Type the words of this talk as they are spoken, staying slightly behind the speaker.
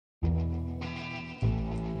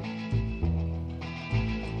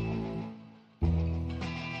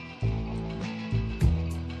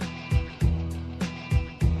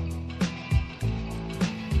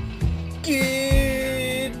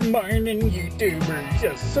Good morning, YouTubers.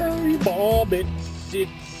 Yes, sorry, Bob. It's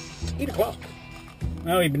 8 o'clock.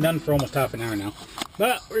 Well, we've been done for almost half an hour now.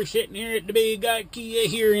 But we're sitting here at the Big IKEA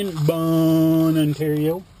here in Bonn,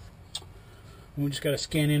 Ontario. And we just got to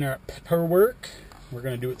scan in our paperwork. We're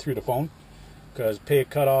going to do it through the phone because pay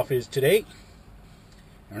cutoff is today.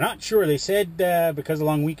 We're not sure. They said because of the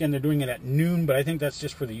long weekend they're doing it at noon, but I think that's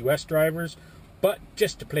just for the US drivers. But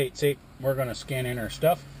just to play it safe, we're going to scan in our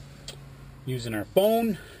stuff using our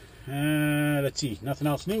phone. Let's see, nothing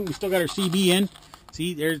else new. We still got our CB in.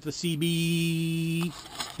 See, there's the CB.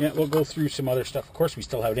 Yeah, we'll go through some other stuff. Of course, we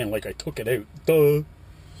still have it in, like I took it out. Duh.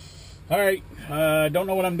 Alright, don't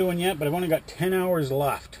know what I'm doing yet, but I've only got 10 hours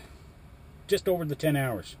left. Just over the 10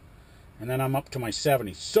 hours. And then I'm up to my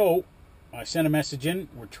 70. So, I sent a message in.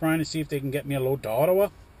 We're trying to see if they can get me a load to Ottawa.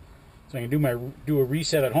 So I can do a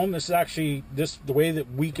reset at home. This is actually, the way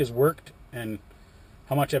that week has worked and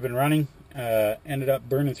how much I've been running, ended up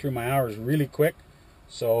burning through my hours really quick.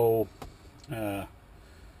 So,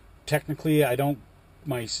 technically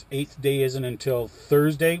my 8th day isn't until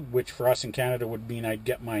Thursday, which for us in Canada would mean I'd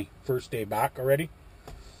get my first day back already.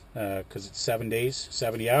 Because it's 7 days,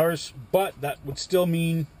 70 hours. But that would still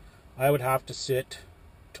mean I would have to sit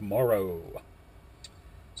tomorrow.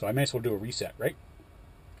 So I may as well do a reset, right?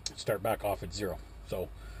 Start back off at 0. So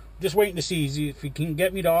just waiting to see if he can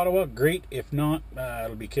get me to Ottawa. Great. If not,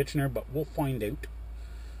 it'll be Kitchener, but we'll find out.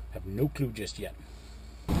 Have no clue just yet.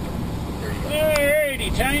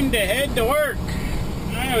 Alrighty, time to head to work.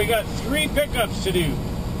 Now we got 3 pickups to do.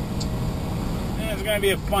 And it's gonna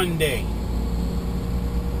be a fun day.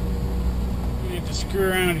 We have to screw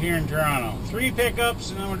around here in Toronto. 3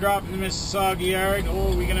 pickups, and then we're dropping the Mississauga yard.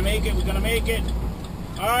 Oh, we're gonna make it. We're gonna make it.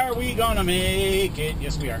 Are we gonna make it?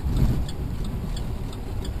 Yes, we are.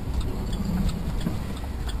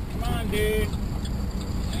 Come on, dude.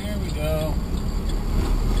 There we go.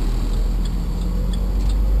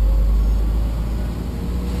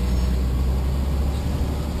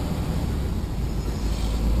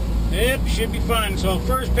 Yep, should be fun. So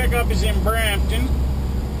first pickup is in Brampton.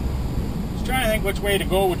 Just trying to think which way to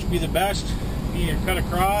go, which would be the best. Either cut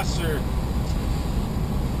across or...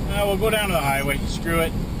 we'll go down to the highway. Screw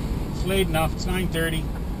it. It's late enough. It's 9:30.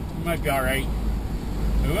 We might be alright.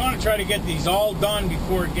 We want to try to get these all done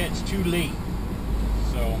before it gets too late.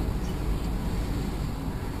 So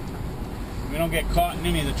we don't get caught in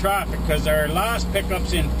any of the traffic, because our last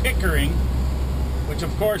pickup's in Pickering, which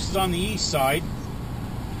of course is on the east side.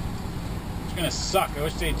 It's going to suck. I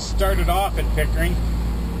wish they'd started off at Pickering.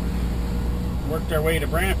 Worked our way to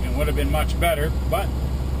Brampton. Would have been much better, but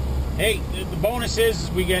hey, the bonus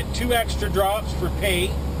is we get 2 extra drops for pay,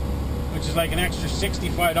 which is like an extra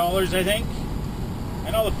 $65, I think. I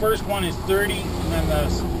know the first one is 30, and then the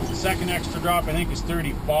second extra drop I think is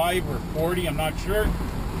 35 or 40. I'm not sure.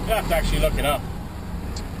 You have to actually look it up.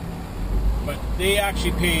 But they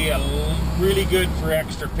actually pay really good for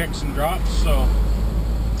extra picks and drops. So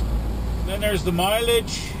then there's the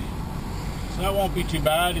mileage. So that won't be too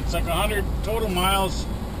bad. It's like 100 total miles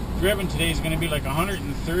driven today is going to be like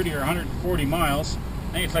 130 or 140 miles.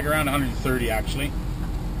 I think it's like around 130 actually.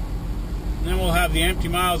 And then we'll have the empty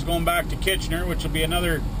miles going back to Kitchener, which will be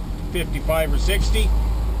another 55 or 60. It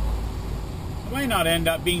might not end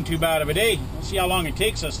up being too bad of a day. We'll see how long it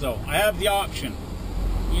takes us though. I have the option.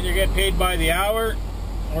 Either get paid by the hour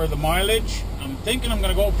or the mileage. I'm thinking I'm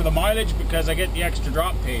going to go for the mileage because I get the extra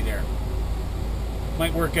drop pay there.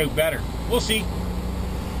 Might work out better. We'll see.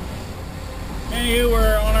 Anywho,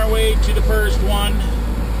 we're on our way to the first one.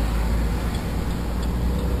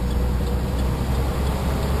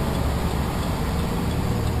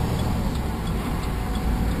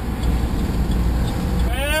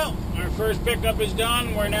 Well, our first pickup is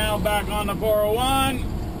done. We're now back on the 401.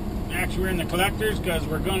 Actually, we're in the collectors because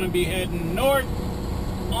we're going to be heading north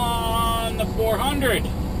on the 400.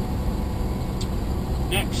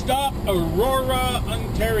 Next stop, Aurora,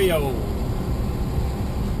 Ontario.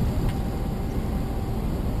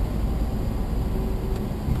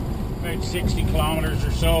 About 60 kilometers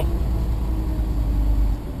or so.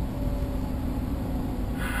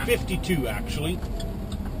 52 actually.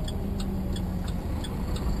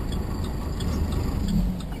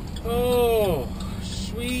 Oh,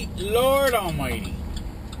 sweet Lord Almighty.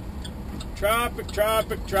 Traffic,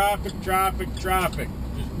 traffic, traffic, traffic, traffic.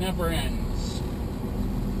 Just never ends.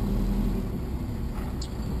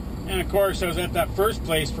 And of course I was at that first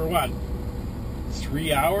place for what?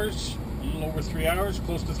 3 hours? A little over 3 hours,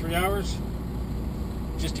 close to 3 hours,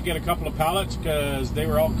 just to get a couple of pallets because they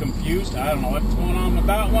were all confused. I don't know what's going on with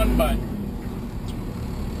that one, but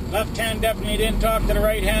left hand definitely didn't talk to the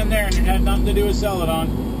right hand there, and it had nothing to do with Celadon.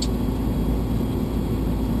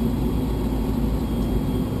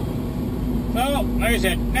 Oh, like I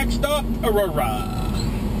said, next stop, Aurora.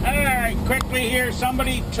 Alright, quickly here,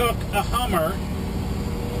 somebody took a Hummer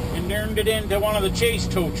and turned it into one of the chase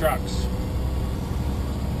tow trucks.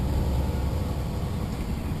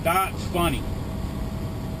 That's funny.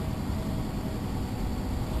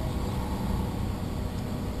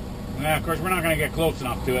 Yeah, of course, we're not going to get close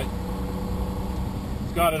enough to it.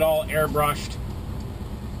 It's got it all airbrushed.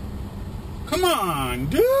 Come on,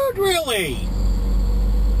 dude, really?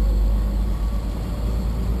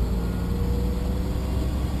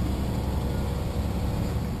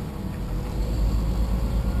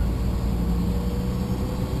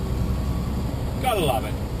 Gotta love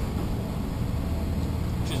it.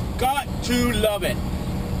 Just got to love it.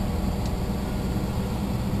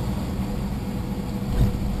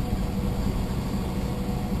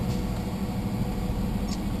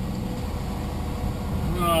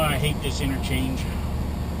 I hate this interchange.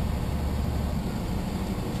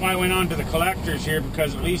 That's why I went on to the collectors here,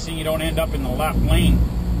 because at least then you don't end up in the left lane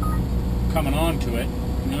coming onto it.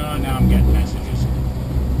 No, now I'm getting messages.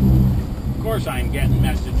 Of course I'm getting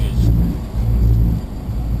messages.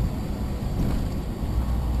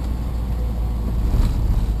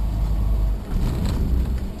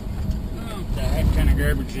 What the heck kind of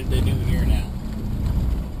garbage did they do here now?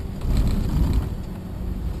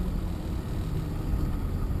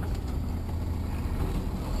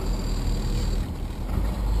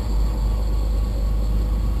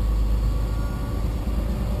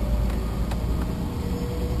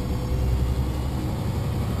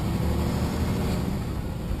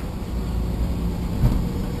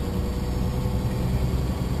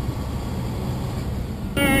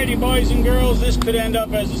 Alrighty, boys and girls, this could end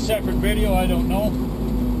up as a separate video, I don't know.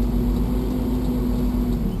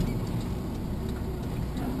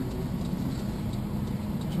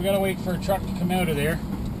 So we gotta wait for a truck to come out of there. Of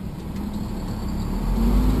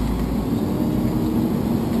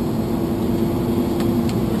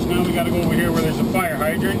course, now we gotta go over here where there's a fire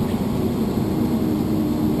hydrant.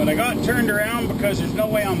 But I got turned around because there's no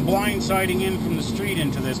way I'm blindsiding in from the street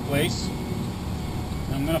into this place.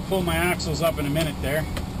 I'm gonna pull my axles up in a minute there.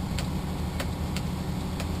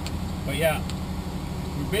 But yeah,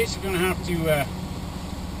 we're basically going to have to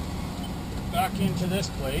back into this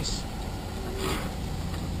place.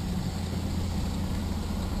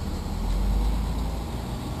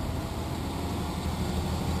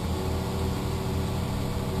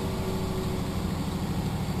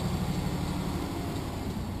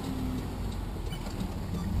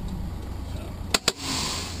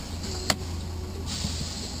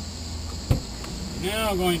 Now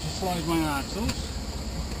I'm going to slide my axles.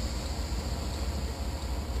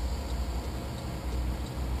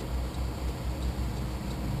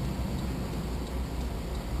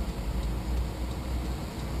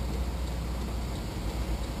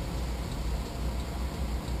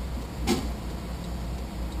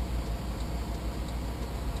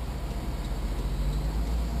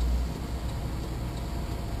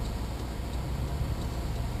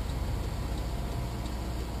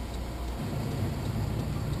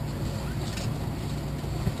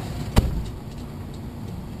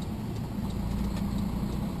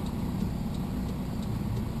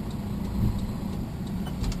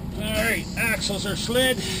 Axles are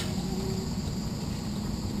slid.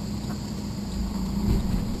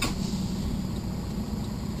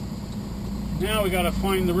 Now we got to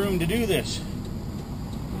find the room to do this.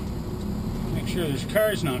 Make sure there's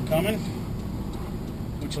cars not coming,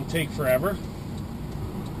 which will take forever.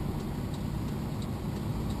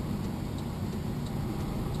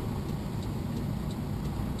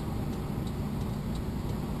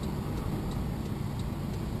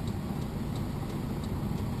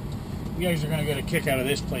 You guys are going to get a kick out of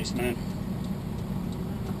this place, man.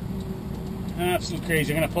 Absolutely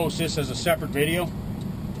crazy. I'm going to post this as a separate video.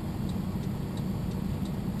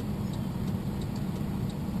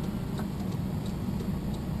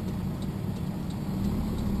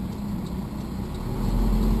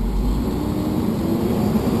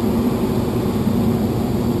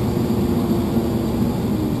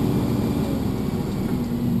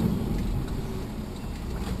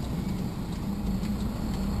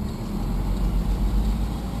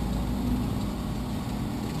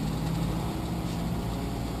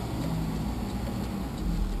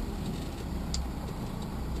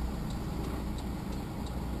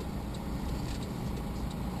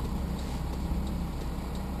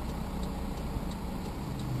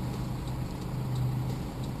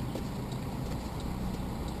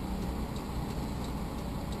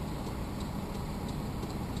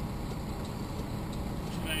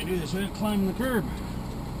 Do this without climbing the curb.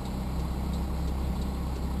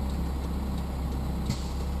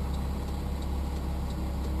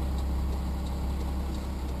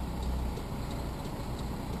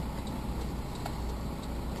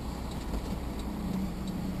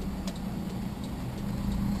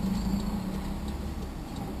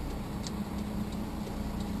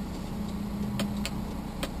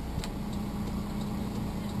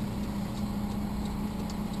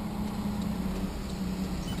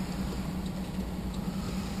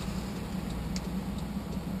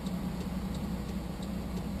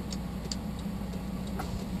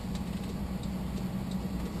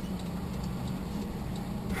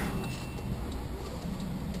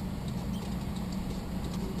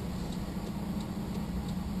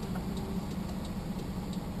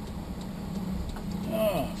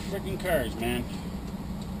 freaking cars, man.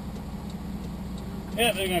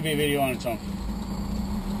 Yeah, there's gonna be a video on its own.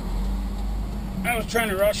 I was trying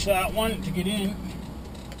to rush that one to get in.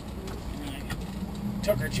 I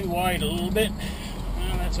took her too wide a little bit.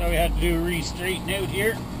 Well, that's why we had to do a re-straighten out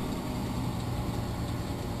here.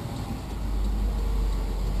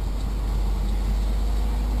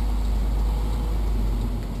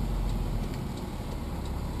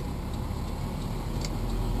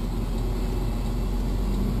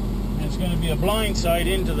 It's going to be a blind side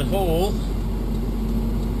into the hole.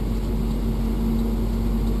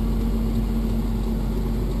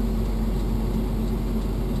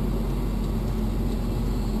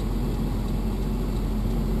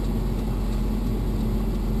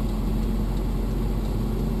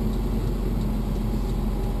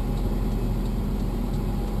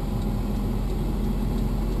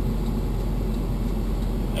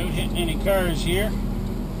 Without hitting any cars here.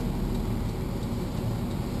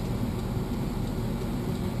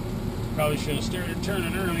 Probably should have started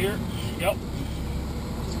turning earlier. Yep.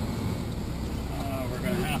 We're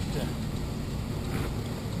going to have to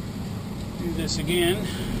do this again.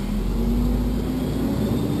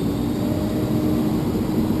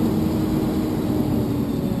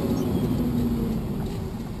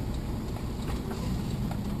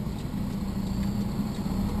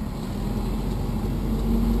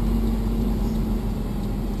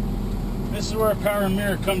 This is where a power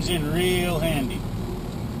mirror comes in real handy.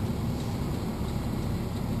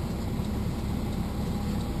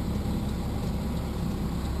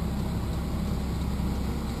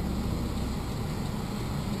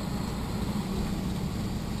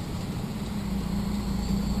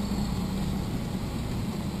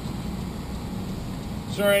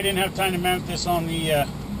 Sorry I didn't have time to mount this on the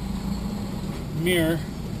mirror.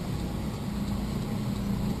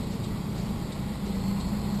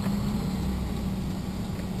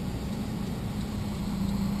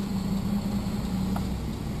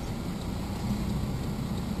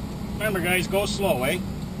 Remember guys, go slow, eh?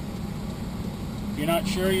 If you're not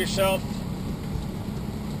sure of yourself,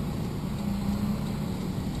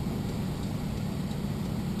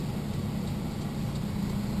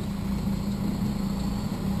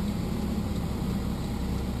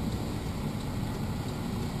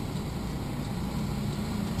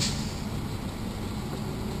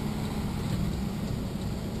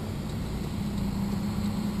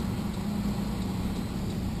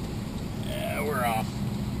 we're off.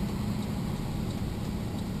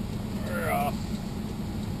 We're off.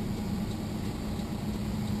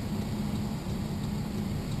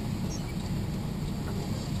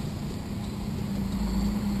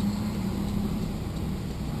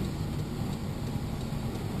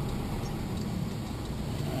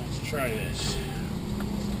 Let's try this.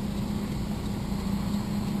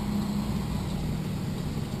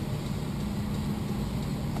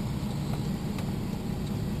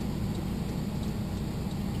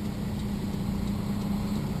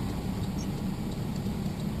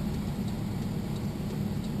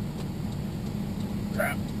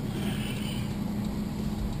 Crap.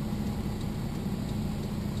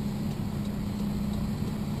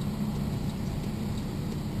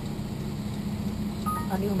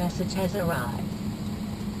 A new message has arrived.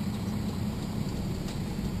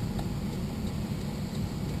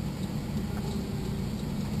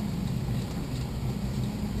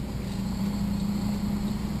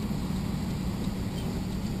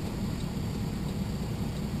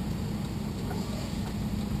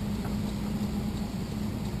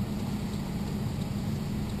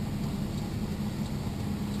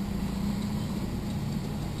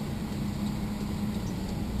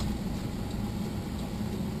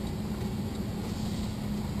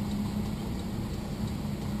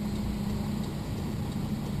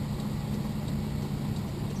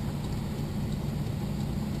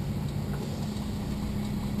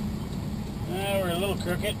 We're a little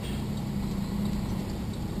crooked.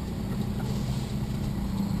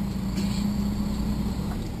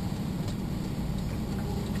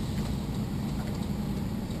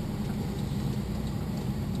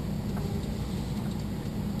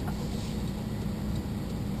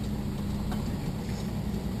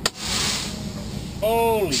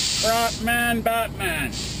 Holy crap, man,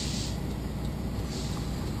 Batman.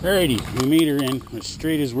 Alrighty, we made her in as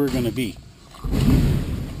straight as we're gonna be.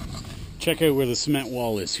 Check out where the cement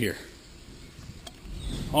wall is here.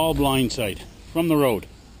 All blindside from the road.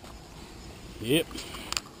 Yep.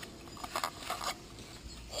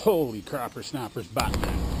 Holy crapper snappers,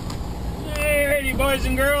 Batman. Alrighty, boys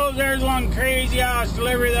and girls, there's one crazy ass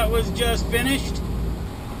delivery that was just finished.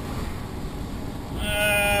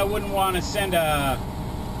 I wouldn't want to send a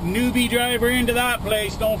newbie driver into that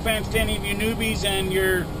place. No offense to any of you newbies and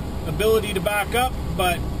your ability to back up,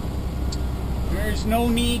 but there's no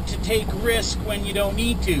need to take risk when you don't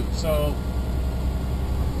need to. So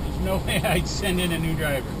there's no way I'd send in a new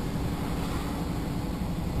driver.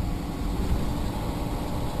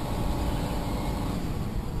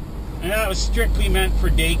 And that was strictly meant for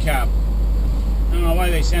day cab. I don't know why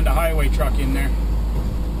they send a highway truck in there.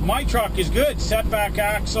 My truck is good. Setback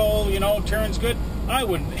axle, you know, turns good. I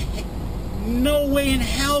wouldn't. No way in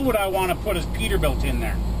hell would I want to put a Peterbilt in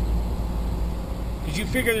there. Because you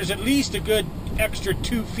figure there's at least a good extra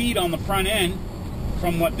 2 feet on the front end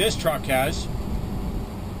from what this truck has.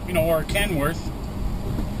 You know, or a Kenworth.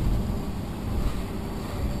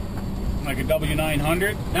 Like a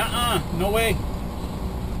W900. Nuh-uh, no way.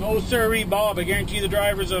 No sirree, Bob. I guarantee the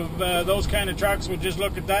drivers of those kind of trucks will just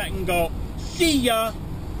look at that and go, see ya.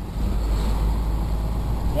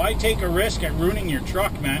 Why take a risk at ruining your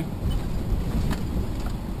truck, man?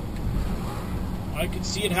 I could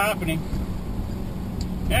see it happening.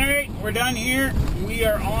 Alright, we're done here. We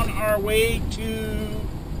are on our way to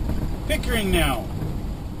Pickering now.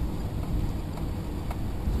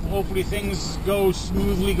 Hopefully things go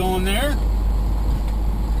smoothly going there.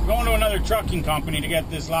 Going to another trucking company to get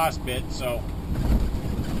this last bit, so.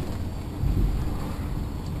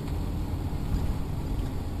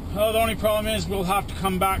 Oh, the only problem is we'll have to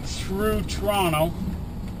come back through Toronto.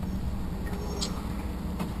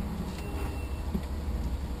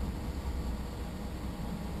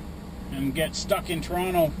 And get stuck in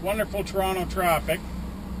Toronto, wonderful Toronto traffic.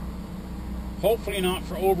 Hopefully not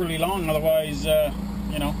for overly long, otherwise,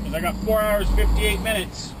 you know, because I got 4 hours, 58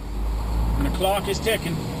 minutes. And the clock is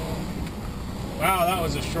ticking. Wow, that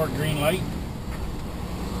was a short green light.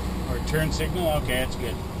 Or a turn signal. Okay, that's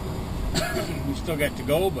good. We still get to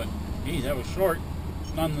go, but geez, that was short.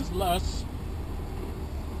 Nonetheless.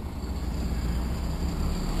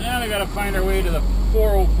 Now we gotta find our way to the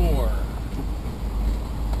 404.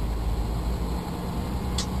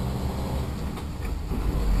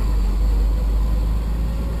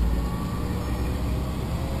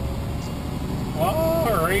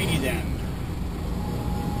 Alrighty then.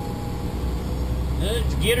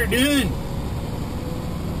 Let's get her done.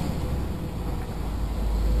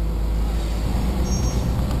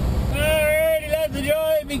 Alrighty, let the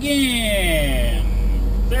joy begin.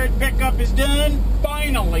 Third pickup is done.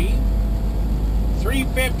 Finally.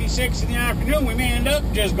 3:56 in the afternoon. We may end up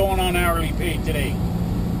just going on hourly pay today.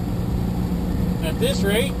 At this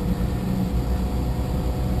rate.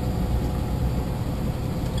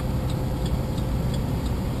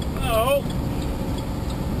 Oh.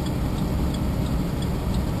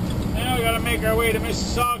 Now we gotta make our way to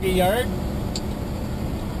Mississauga Yard.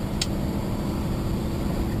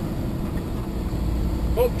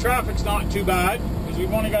 Hope traffic's not too bad, because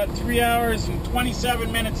we've only got 3 hours and 27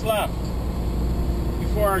 minutes left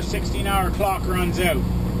before our 16-hour clock runs out.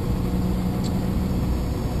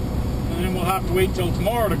 And then we'll have to wait till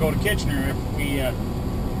tomorrow to go to Kitchener if we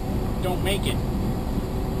don't make it.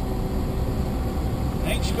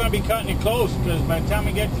 I think she's going to be cutting it close, because by the time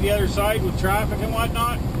we get to the other side with traffic and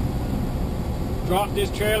whatnot, drop this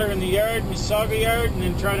trailer in the yard, Mississauga Yard, and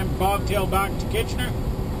then try to bobtail back to Kitchener.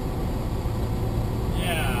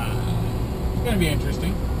 Yeah, it's going to be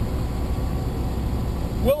interesting.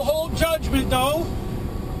 We'll hold judgment though,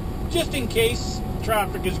 just in case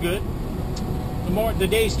traffic is good. The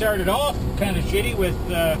day started off kind of shitty with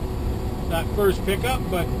that first pickup,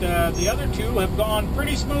 but the other two have gone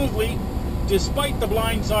pretty smoothly, despite the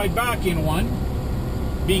blindside back in one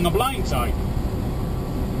being a blindside.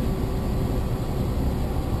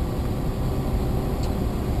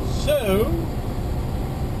 So,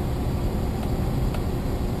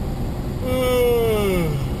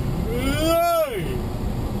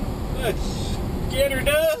 let's get her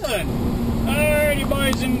done. Alrighty,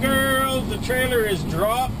 boys and girls, the trailer is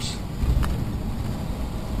dropped.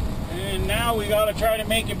 And now we gotta try to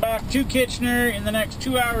make it back to Kitchener in the next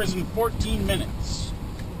 2 hours and 14 minutes.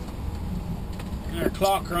 And our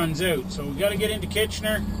clock runs out, so we gotta get into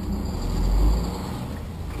Kitchener.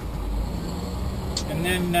 And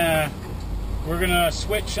then we're gonna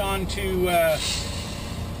switch on to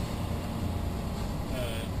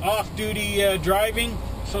off-duty driving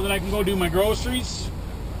so that I can go do my groceries.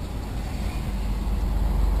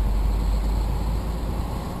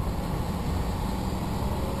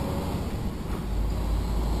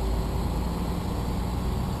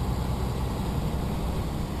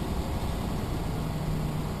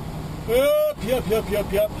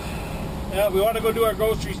 Yep. Yeah, we want to go do our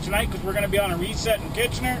groceries tonight because we're going to be on a reset in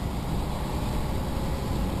Kitchener.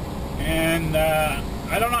 And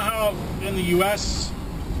I don't know how in the U.S.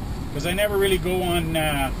 because I never really go on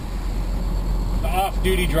the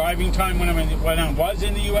off-duty driving time when I was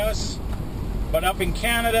in the US. But up in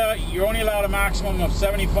Canada, you're only allowed a maximum of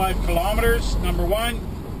 75 kilometers, number one.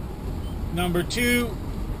 Number two,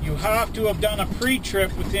 you have to have done a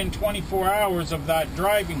pre-trip within 24 hours of that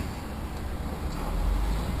driving.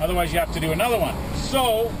 Otherwise, you have to do another one.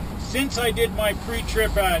 So, since I did my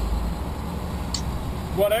pre-trip at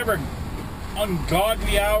whatever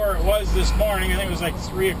ungodly hour it was this morning, I think it was like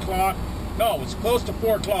 3 o'clock. No, it was close to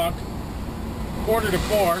 4 o'clock.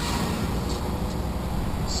 3:45.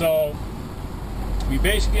 So, we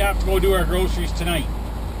basically have to go do our groceries tonight.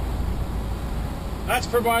 That's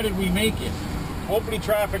provided we make it. Hopefully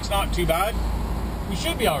traffic's not too bad. We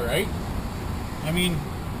should be alright. I mean,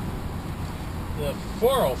 the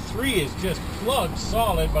 403 is just plugged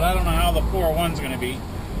solid, but I don't know how the 401's going to be.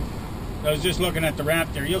 I was just looking at the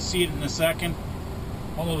ramp there. You'll see it in a second.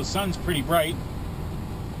 Although the sun's pretty bright.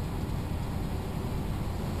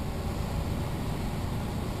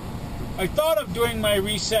 I thought of doing my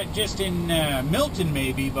reset just in Milton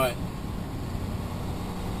maybe, but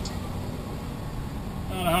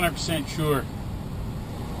not 100% sure.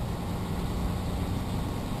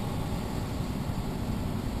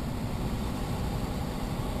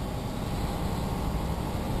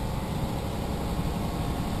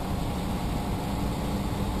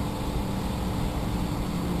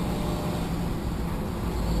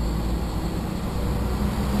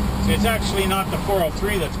 It's actually not the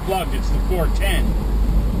 403 that's plugged, it's the 410.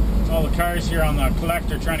 It's all the cars here on the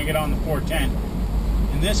collector trying to get on the 410.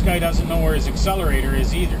 And this guy doesn't know where his accelerator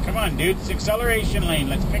is either. Come on, dude, it's acceleration lane.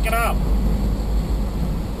 Let's pick it up.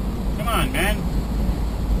 Come on, man.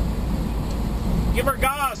 Give her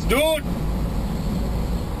gas, dude.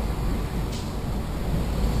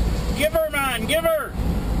 Give her, man, give her.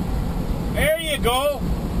 There you go.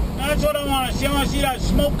 That's what I want to see. I want to see that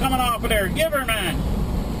smoke coming off of there. Give her, man.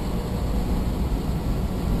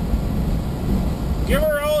 Give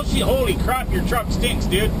her all she... Holy crap, your truck stinks,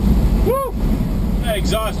 dude. Woo! That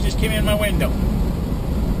exhaust just came in my window.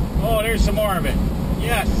 Oh, there's some more of it.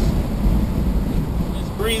 Yes. Let's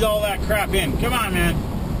breathe all that crap in. Come on, man.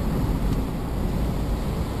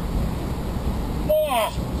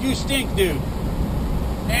 Oh, you stink, dude.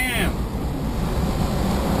 Damn.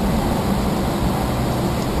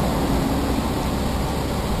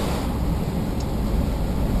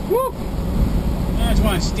 Woo! That's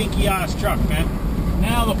one stinky ass truck, man.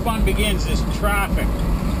 Now the fun begins, this traffic.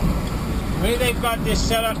 The way they've got this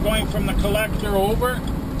setup going from the collector over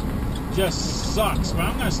just sucks. But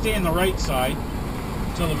I'm going to stay in the right side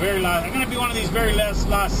until the very last. I'm going to be one of these very last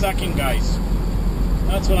second guys.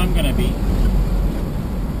 That's what I'm going to be.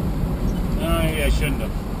 No, maybe I shouldn't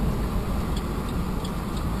have.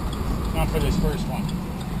 Not for this first one.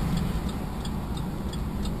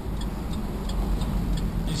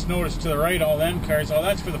 Just notice to the right, all them cars. Oh,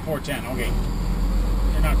 that's for the 410. Okay.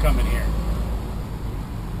 Not coming here.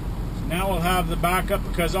 So now we'll have the backup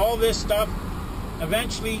because all this stuff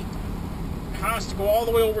eventually has to go all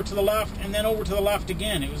the way over to the left and then over to the left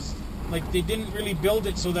again. It was like they didn't really build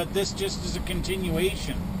it so that this just is a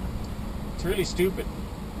continuation. It's really stupid.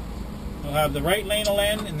 We'll have the right lane will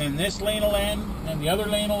end and then this lane will end and the other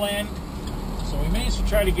lane will end. So we may as well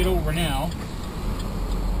try to get over now.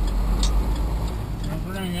 If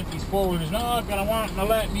we're going to get these forwarders not going to want to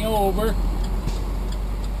let me over.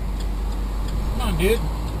 Come on, dude.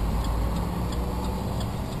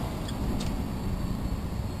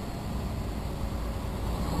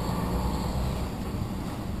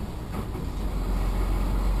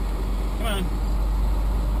 Come on.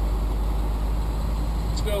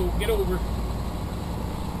 Let's go. Get over.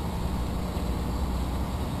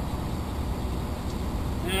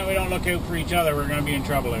 Now we don't look out for each other. We're going to be in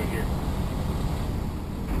trouble out here.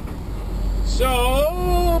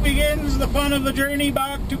 So begins the fun of the journey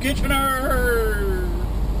back to Kitchener.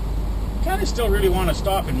 Kind of still really want to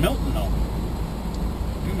stop in Milton though.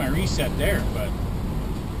 Do my reset there, but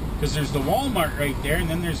because there's the Walmart right there, and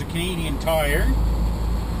then there's a Canadian Tire.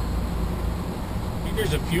 I think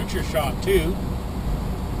there's a Future Shop too.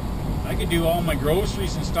 I could do all my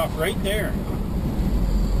groceries and stuff right there.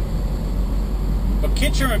 But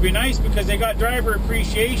Kitchener would be nice because they got Driver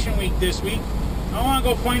Appreciation Week this week. I want to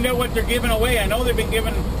go find out what they're giving away. I know they've been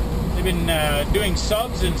doing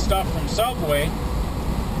subs and stuff from Subway.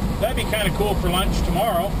 That'd be kind of cool for lunch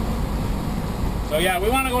tomorrow. So yeah, we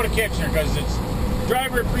want to go to Kitchener because it's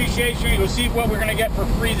Driver Appreciation Week. We'll see what we're going to get for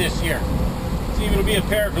free this year. See if it'll be a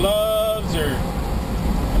pair of gloves or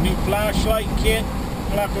a new flashlight kit.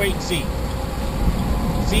 We'll have to wait and see.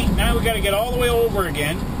 See, now we got to get all the way over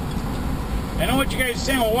again. I know what you guys are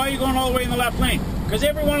saying. Well, why are you going all the way in the left lane? Because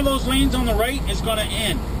every one of those lanes on the right is going to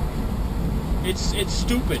end. It's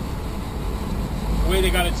stupid the way they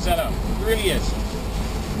got it set up. It really is.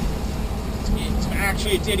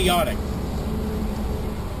 It's idiotic.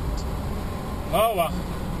 Oh well.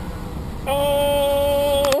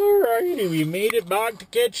 Alrighty, we made it back to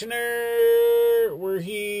Kitchener. We're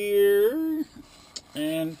here.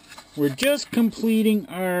 And we're just completing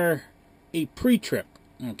a pre-trip.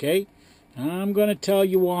 Okay? I'm going to tell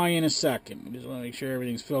you why in a second. We just want to make sure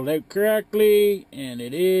everything's filled out correctly. And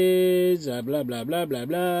it is. Blah, blah, blah, blah, blah,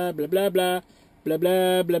 blah, blah, blah, blah, blah,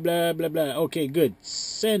 blah, blah, blah, blah, blah. Okay, good.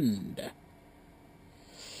 Send.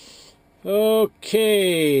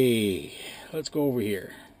 Okay. Let's go over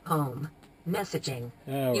here. Home. Messaging.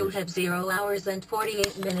 Hours. You have 0 hours and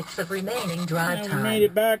 48 minutes of remaining drive time. We made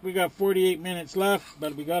it back. We got 48 minutes left,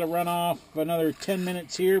 but we got to run off another 10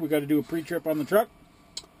 minutes here. We got to do a pre-trip on the truck.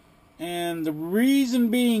 And the reason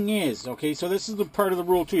being is, okay, so this is the part of the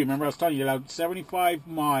rule too. Remember I was telling you, you're allowed 75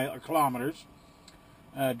 kilometers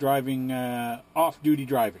driving, off-duty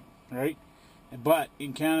driving, right? But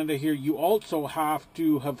in Canada here, you also have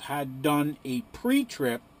to have had done a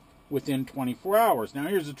pre-trip within 24 hours. Now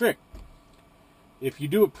here's the trick. If you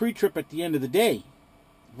do a pre-trip at the end of the day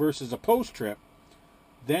versus a post-trip,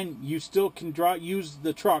 then you still can use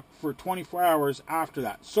the truck for 24 hours after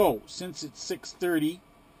that. So, since it's 6:30,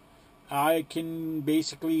 I can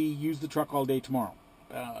basically use the truck all day tomorrow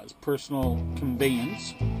as personal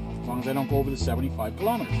conveyance, as long as I don't go over the 75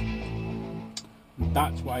 kilometers. And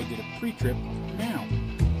that's why I did a pre-trip now.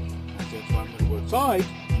 That's why I'm going to go outside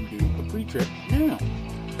and do a pre-trip now.